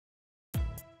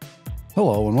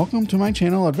Hello and welcome to my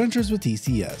channel Adventures with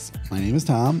TCS. My name is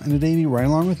Tom and today you ride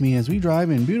along with me as we drive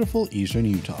in beautiful eastern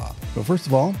Utah. But first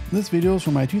of all, this video is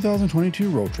for my 2022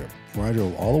 road trip where I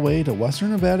drove all the way to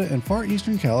western Nevada and far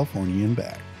eastern California and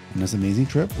back. On this amazing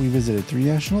trip, we visited 3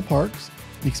 national parks,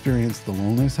 experienced the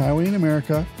loneliest highway in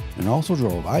America, and also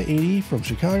drove I-80 from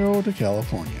Chicago to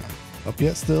California. Up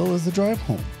yet still is the drive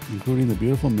home, including the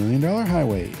beautiful $1 Million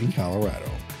Highway in Colorado.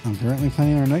 I'm currently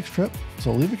planning our next trip,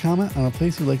 so leave a comment on a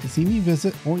place you'd like to see me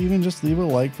visit or even just leave a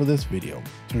like for this video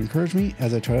to encourage me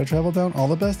as I try to travel down all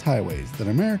the best highways that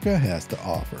America has to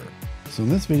offer. So in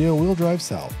this video, we'll drive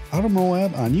south out of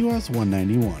Moab on US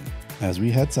 191. As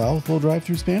we head south, we'll drive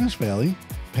through Spanish Valley,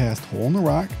 past Hole in the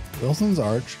Rock, Wilson's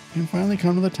Arch, and finally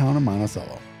come to the town of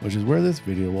Monticello, which is where this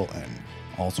video will end.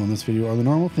 Also in this video are the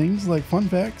normal things like fun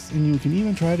facts, and you can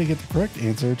even try to get the correct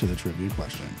answer to the trivia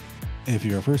question. If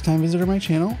you're a first time visitor to my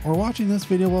channel or watching this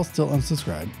video while still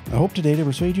unsubscribed, I hope today to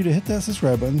persuade you to hit that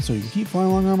subscribe button so you can keep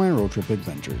following along on my road trip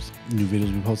adventures. New videos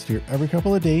will be posted here every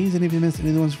couple of days, and if you missed any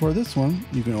of the ones before this one,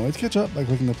 you can always catch up by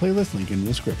clicking the playlist link in the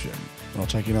description. While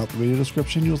checking out the video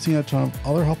description, you'll see a ton of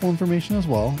other helpful information as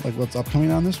well, like what's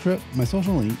upcoming on this trip, my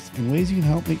social links, and ways you can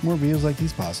help make more videos like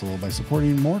these possible by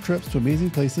supporting more trips to amazing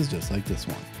places just like this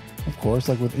one. Of course,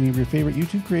 like with any of your favorite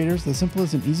YouTube creators, the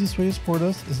simplest and easiest way to support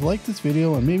us is like this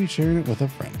video and maybe sharing it with a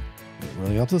friend. It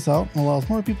really helps us out and allows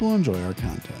more people to enjoy our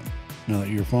content. Now that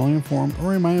you're fully informed or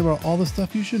reminded about all the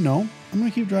stuff you should know, I'm going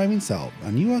to keep driving south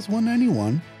on US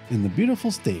 191 in the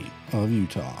beautiful state of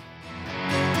Utah.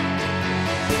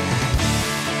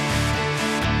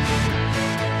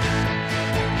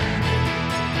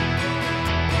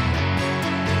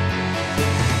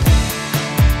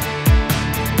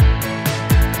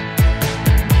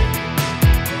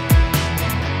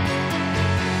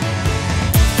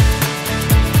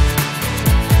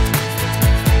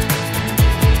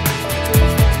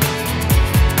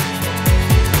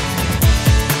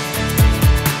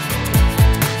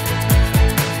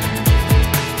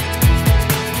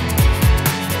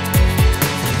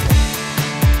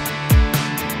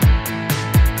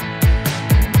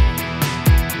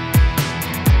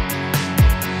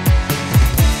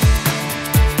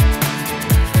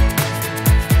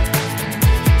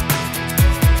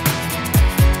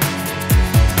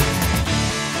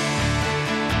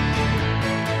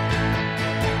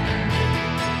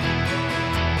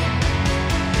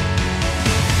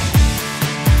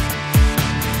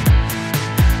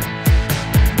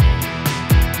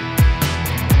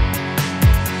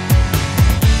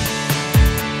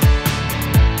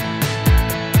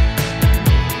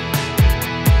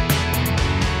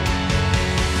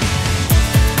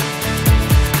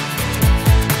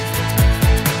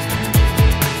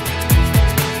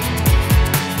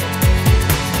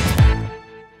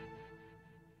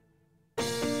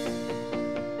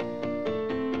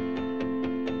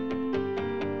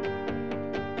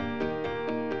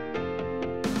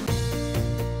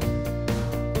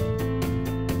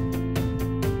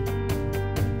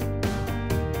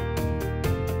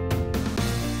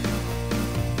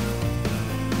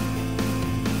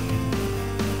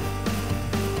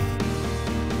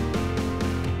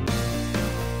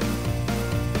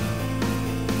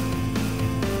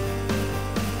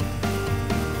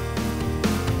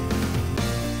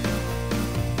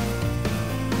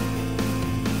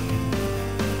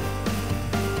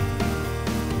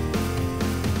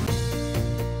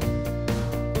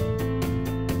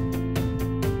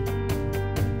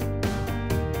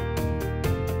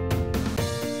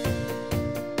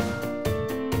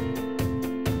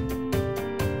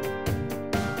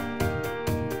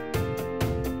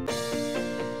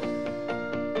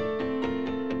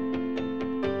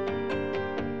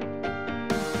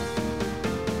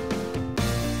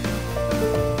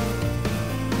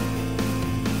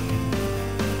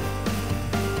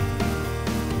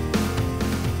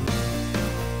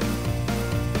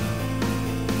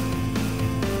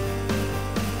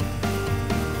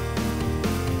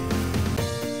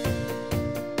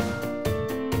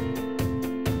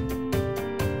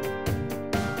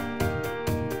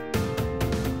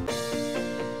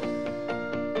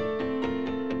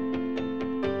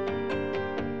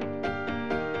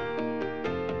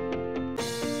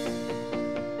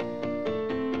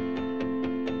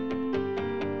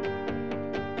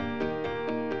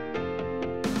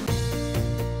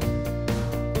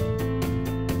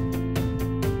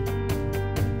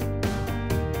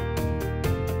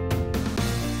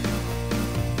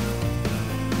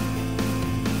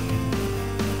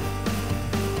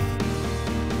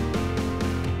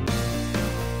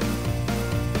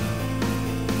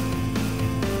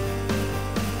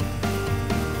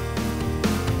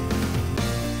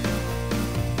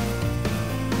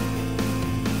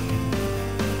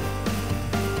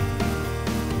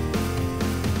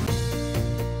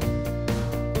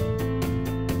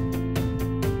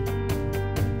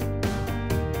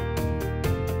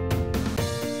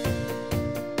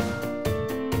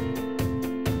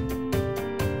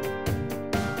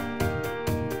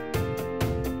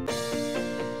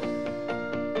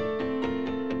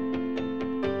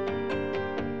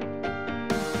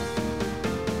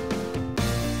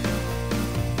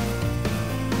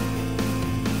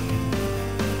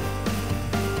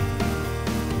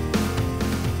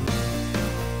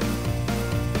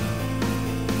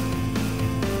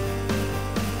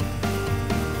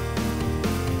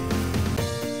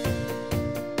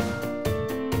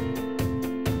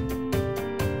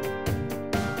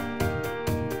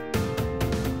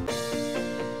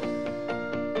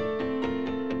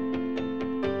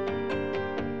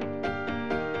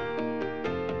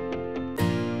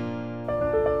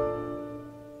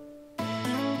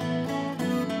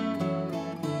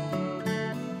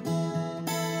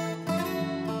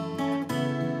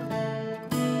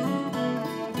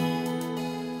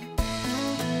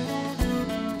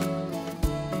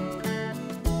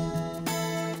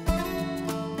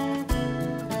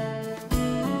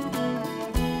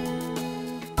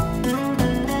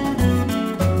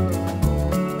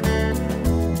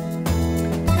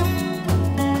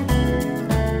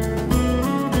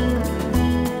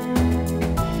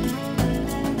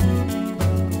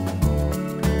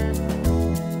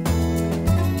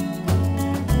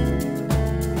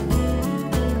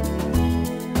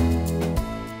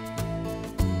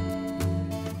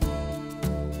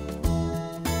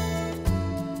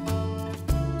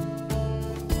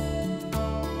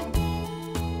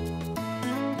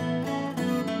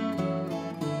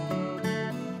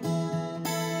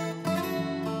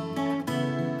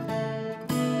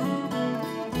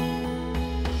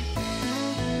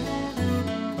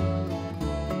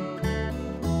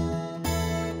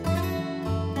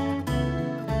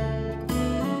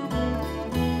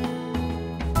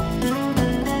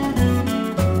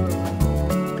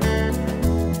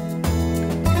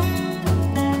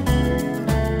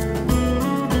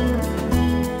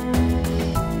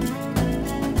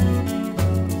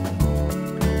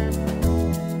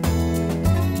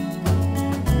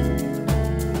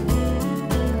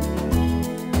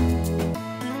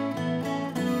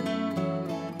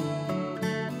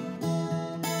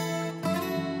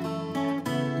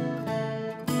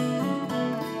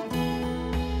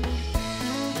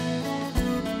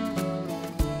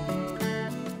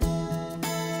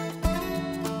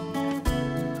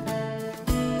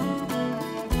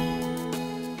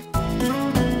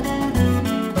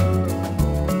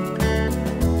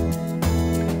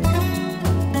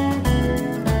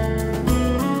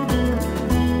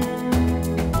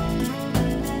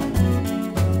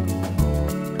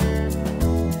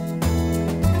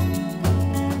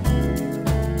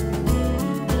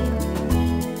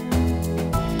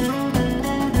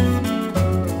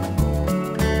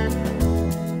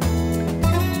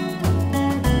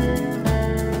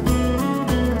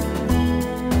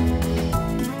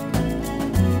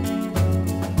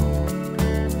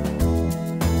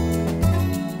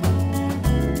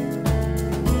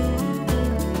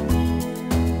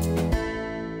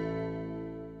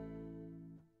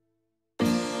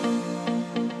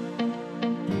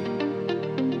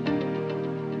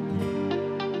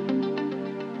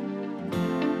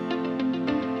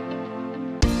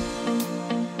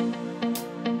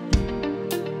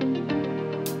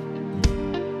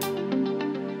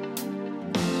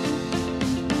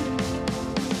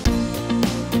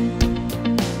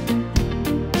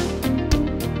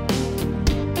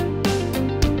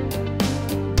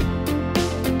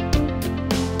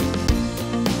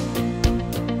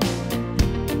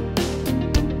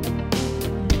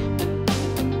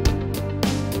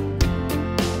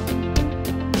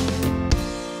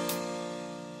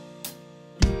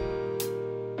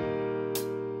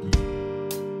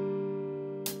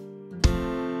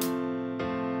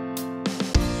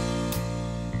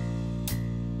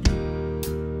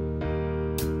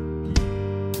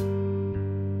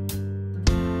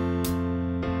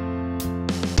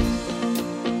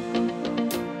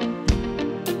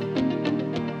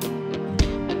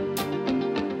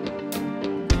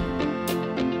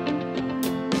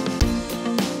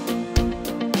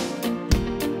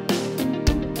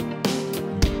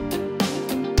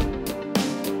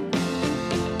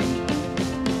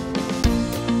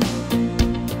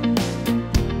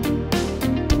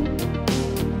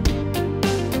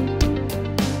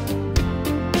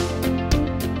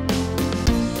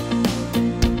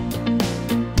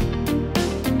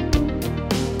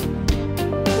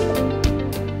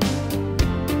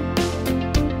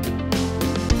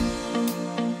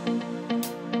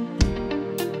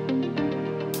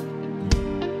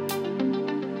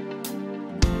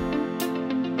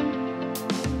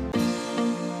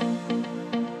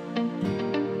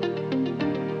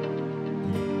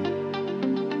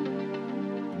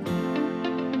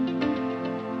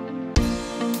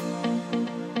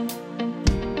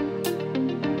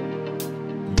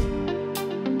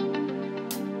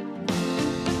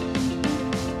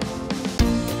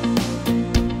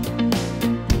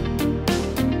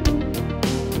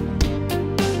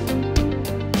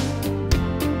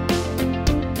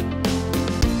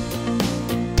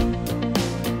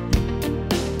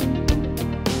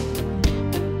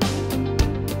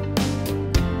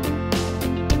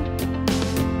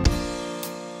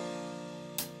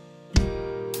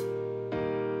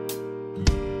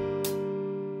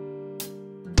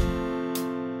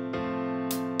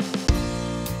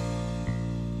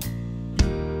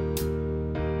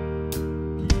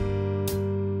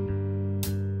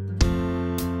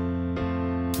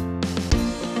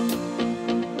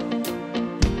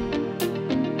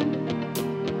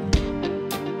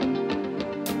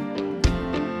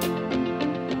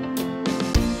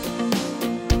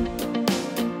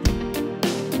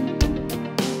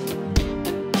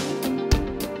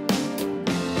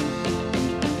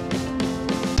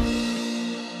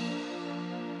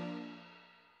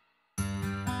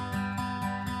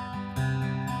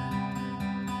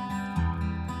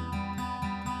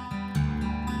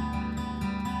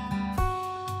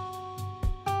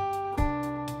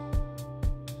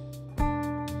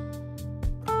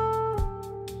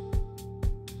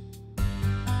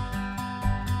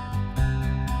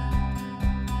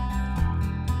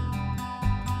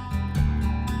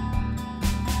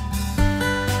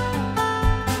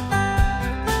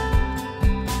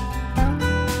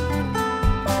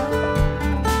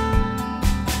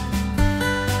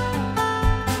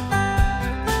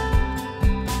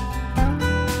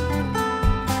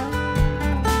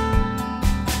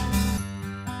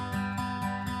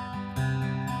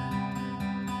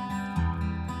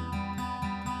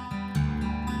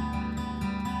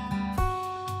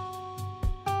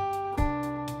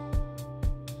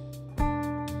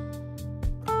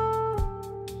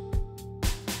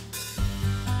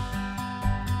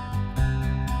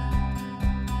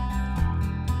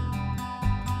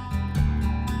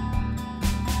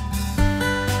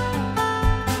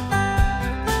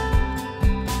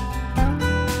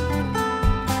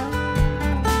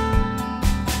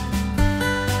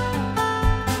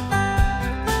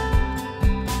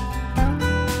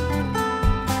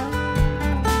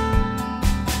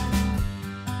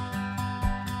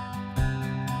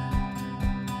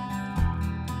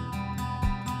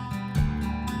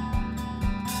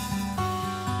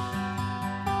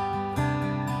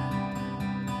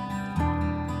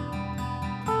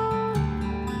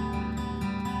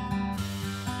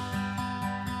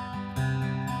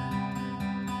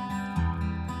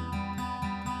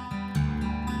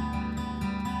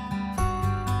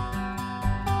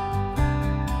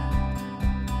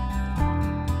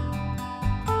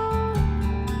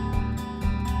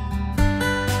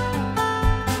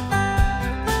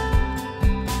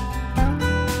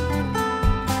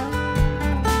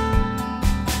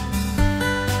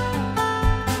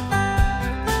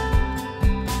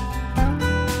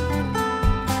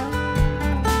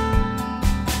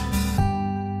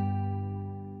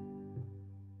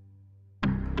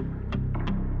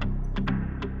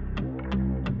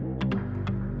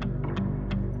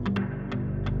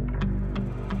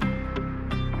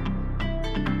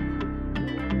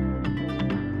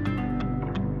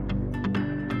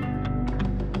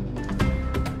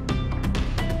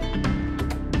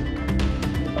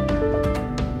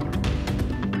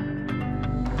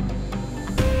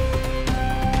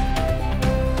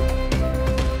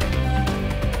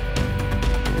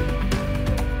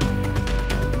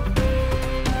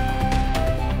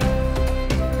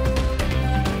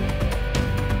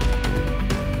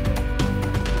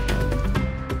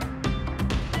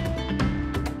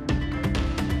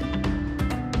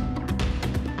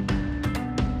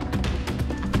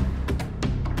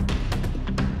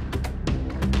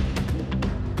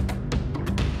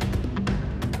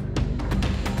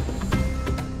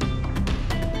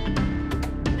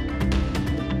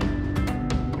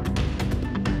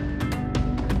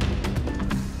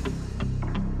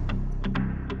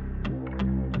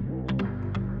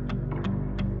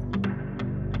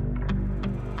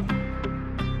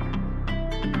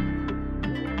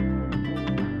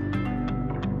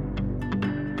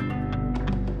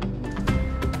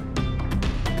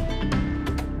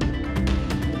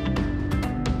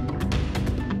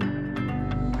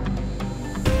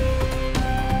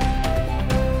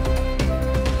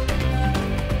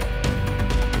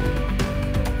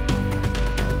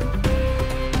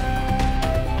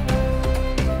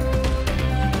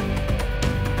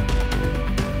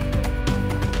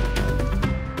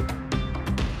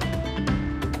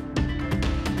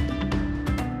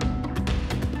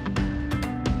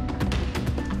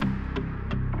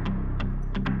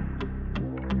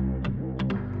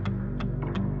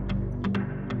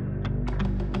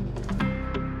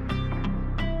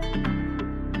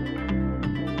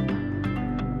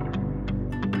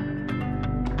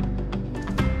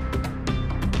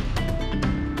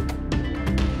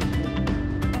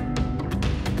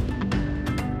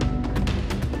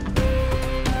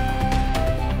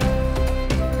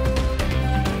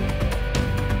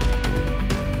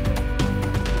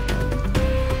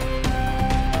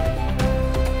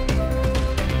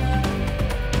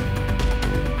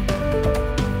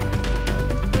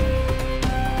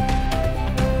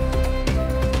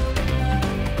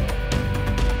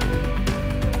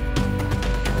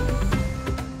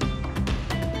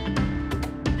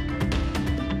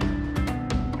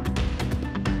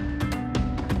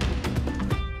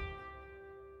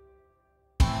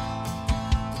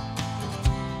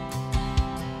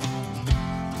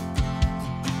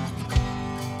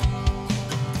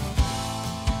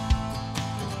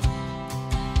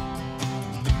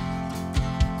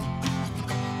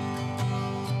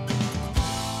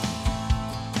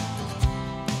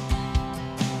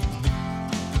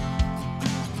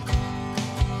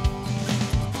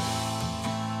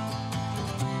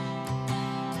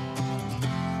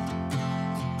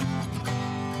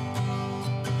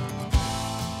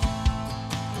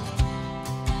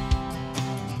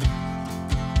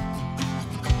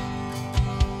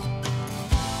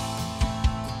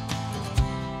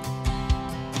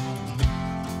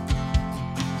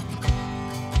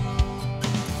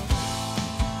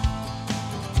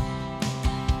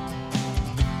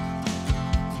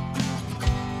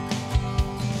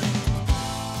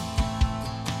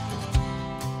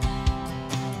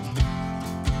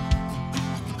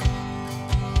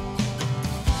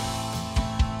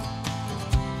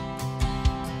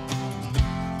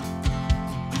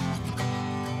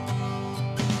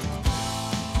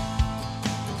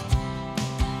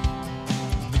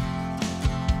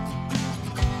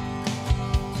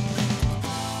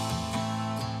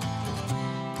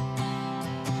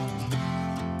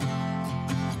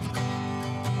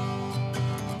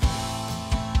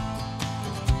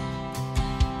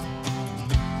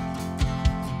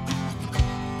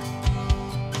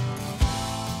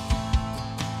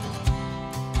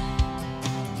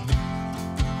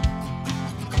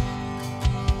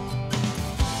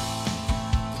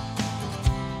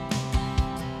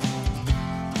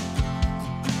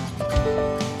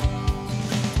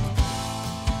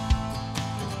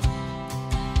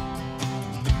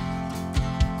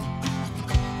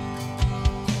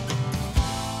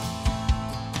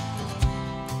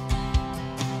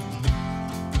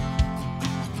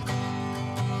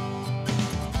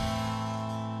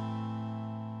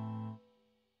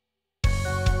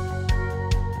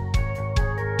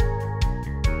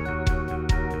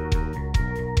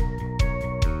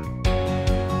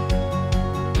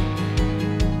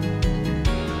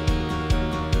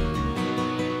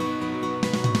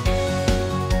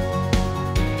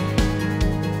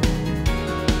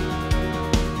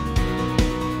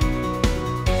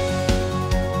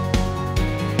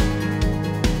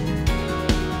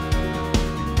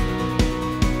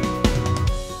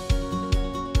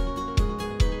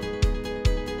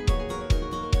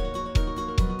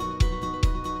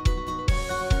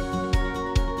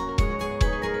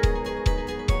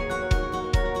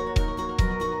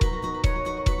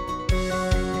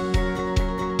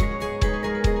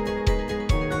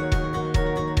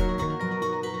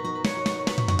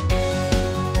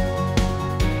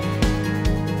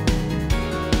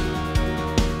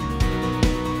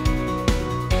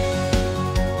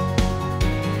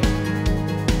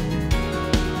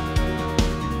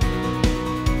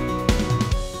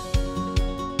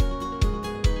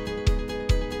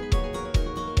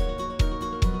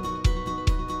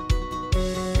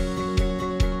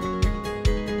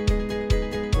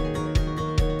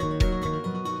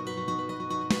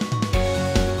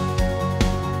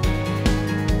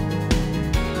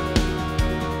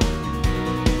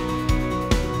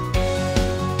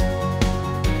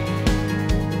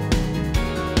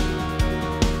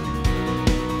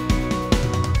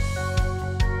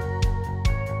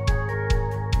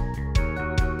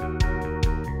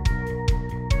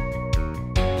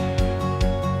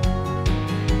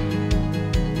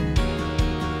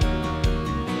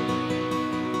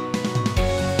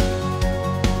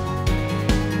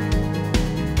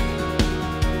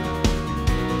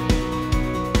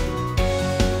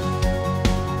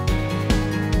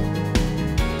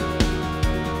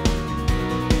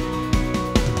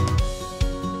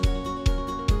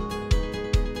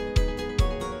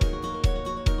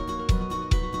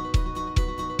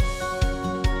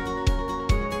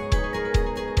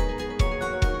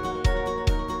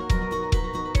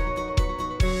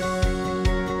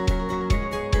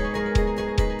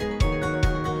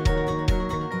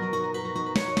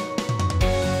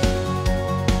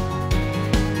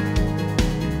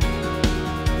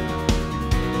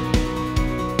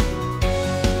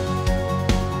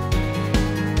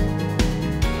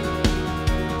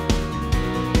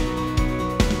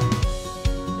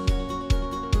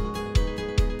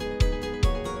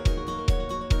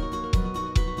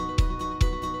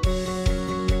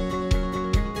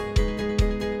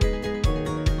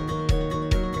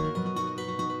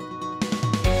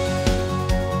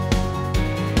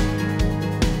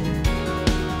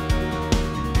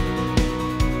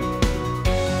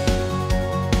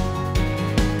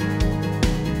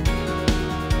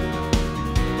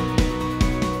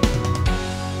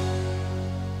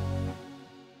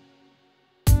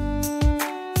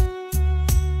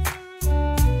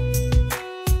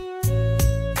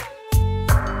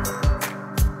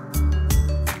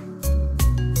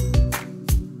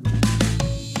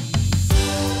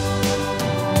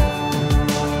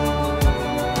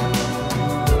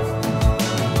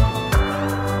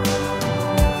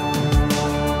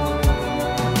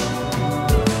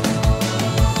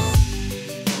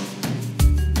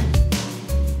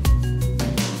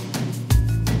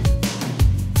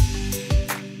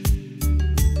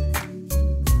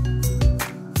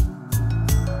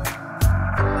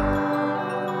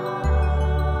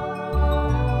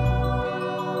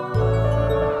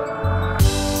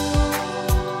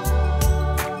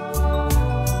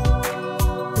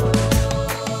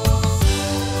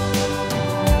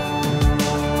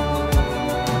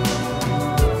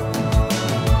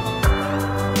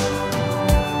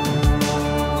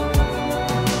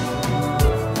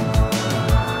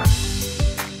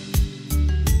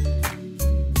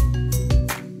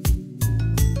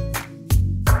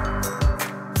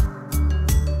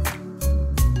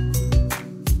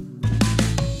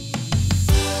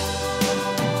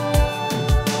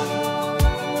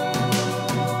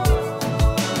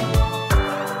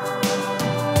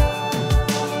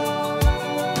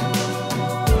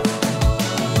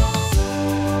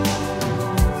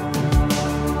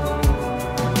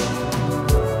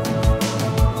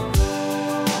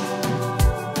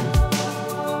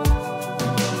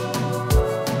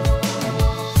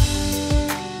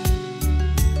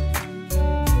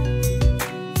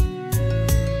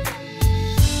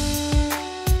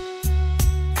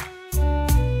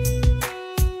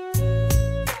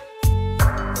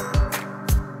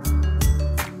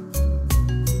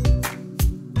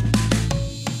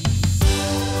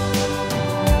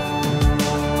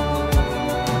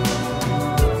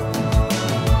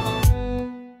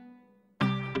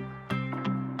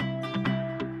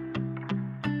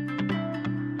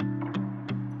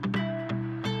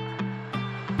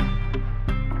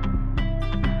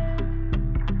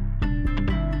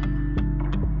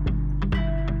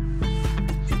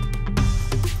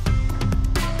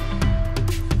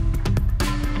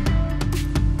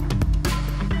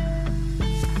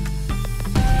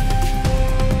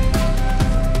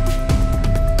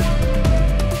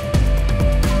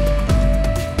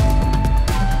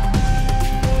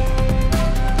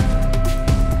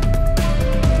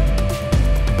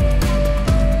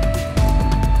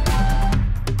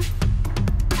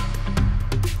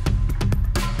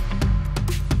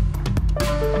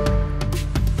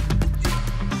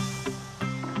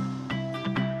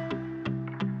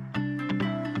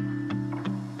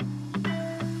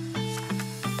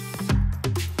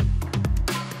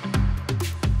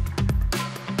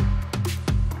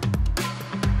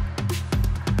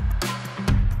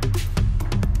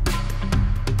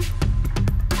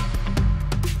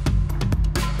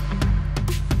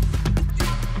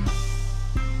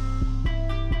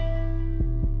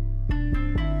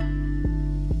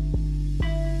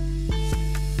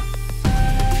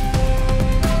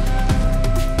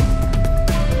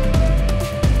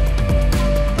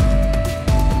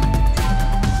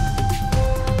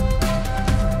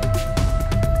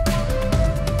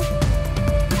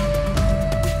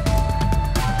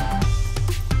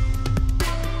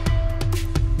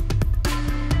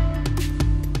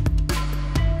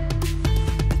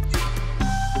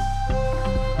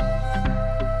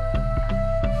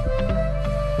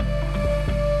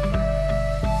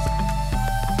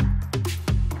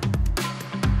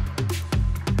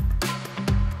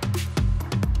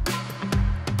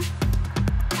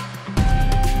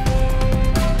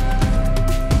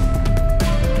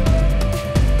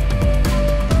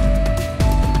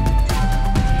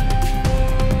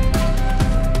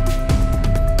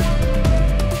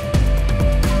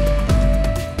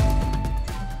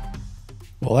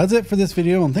 Well, that's it for this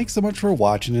video, and thanks so much for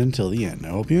watching it until the end. I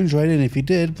hope you enjoyed it, and if you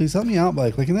did, please help me out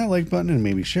by clicking that like button and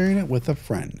maybe sharing it with a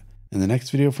friend. In the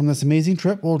next video from this amazing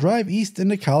trip, we'll drive east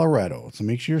into Colorado, so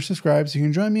make sure you're subscribed so you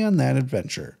can join me on that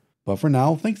adventure. But for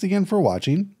now, thanks again for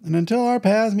watching, and until our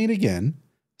paths meet again,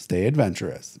 stay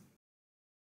adventurous.